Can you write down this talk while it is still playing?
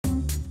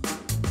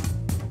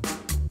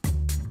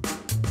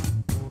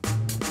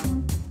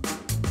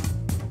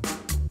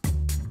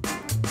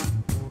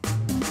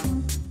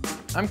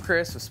I'm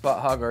Chris with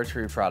Spot Hogg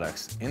Archery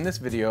Products. In this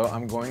video,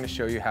 I'm going to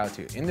show you how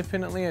to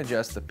independently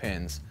adjust the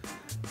pins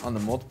on the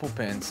multiple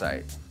pin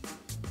sight.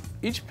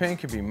 Each pin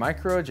can be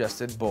micro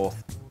adjusted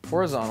both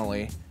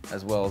horizontally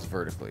as well as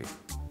vertically.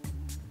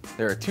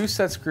 There are 2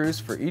 set screws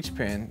for each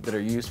pin that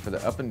are used for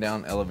the up and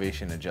down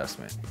elevation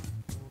adjustment.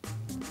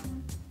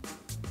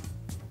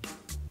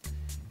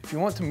 If you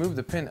want to move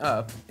the pin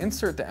up,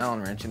 insert the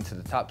Allen wrench into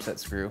the top set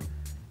screw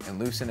and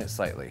loosen it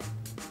slightly.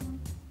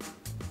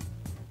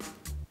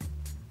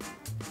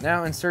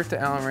 Now insert the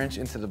Allen wrench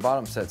into the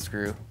bottom set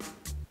screw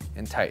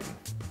and tighten.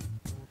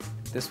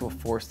 This will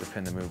force the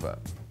pin to move up.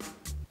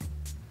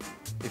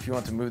 If you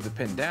want to move the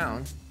pin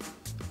down,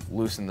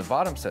 loosen the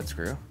bottom set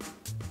screw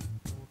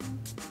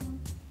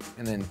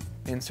and then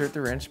insert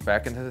the wrench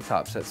back into the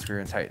top set screw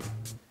and tighten.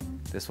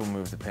 This will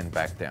move the pin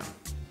back down.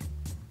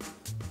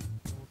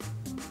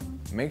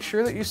 Make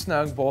sure that you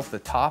snug both the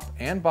top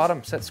and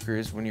bottom set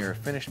screws when you are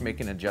finished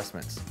making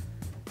adjustments.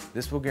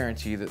 This will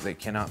guarantee that they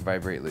cannot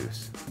vibrate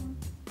loose.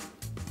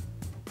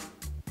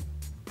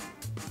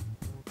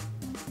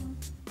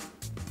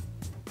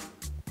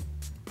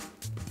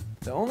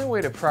 The only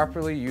way to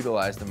properly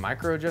utilize the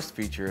micro adjust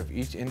feature of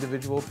each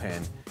individual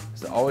pin is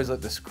to always let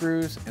the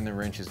screws and the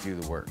wrenches do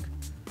the work.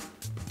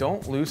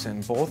 Don't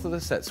loosen both of the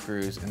set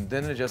screws and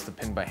then adjust the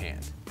pin by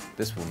hand.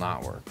 This will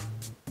not work.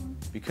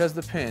 Because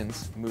the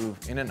pins move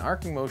in an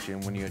arcing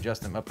motion when you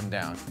adjust them up and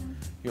down,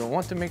 you'll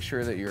want to make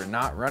sure that you're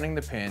not running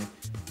the pin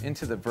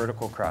into the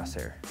vertical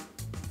crosshair.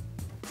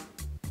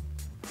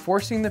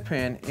 Forcing the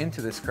pin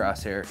into this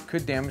crosshair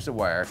could damage the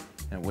wire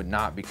and would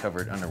not be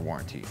covered under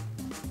warranty.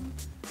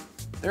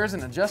 There is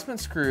an adjustment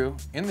screw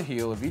in the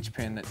heel of each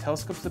pin that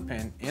telescopes the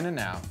pin in and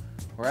out,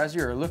 or as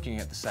you are looking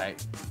at the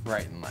sight,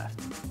 right and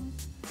left.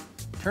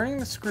 Turning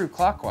the screw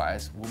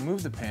clockwise will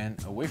move the pin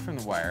away from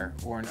the wire,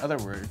 or in other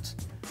words,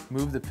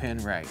 move the pin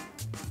right.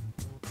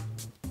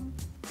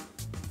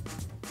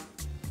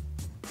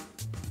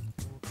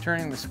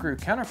 Turning the screw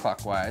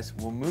counterclockwise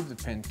will move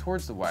the pin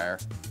towards the wire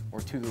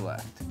or to the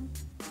left.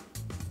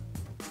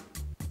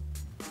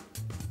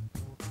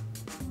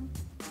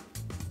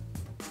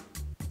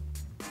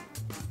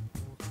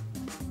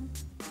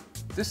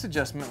 This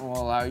adjustment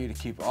will allow you to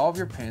keep all of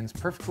your pins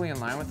perfectly in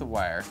line with the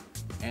wire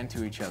and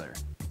to each other.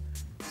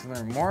 To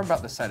learn more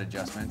about the sight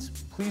adjustments,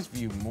 please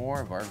view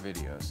more of our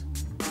videos.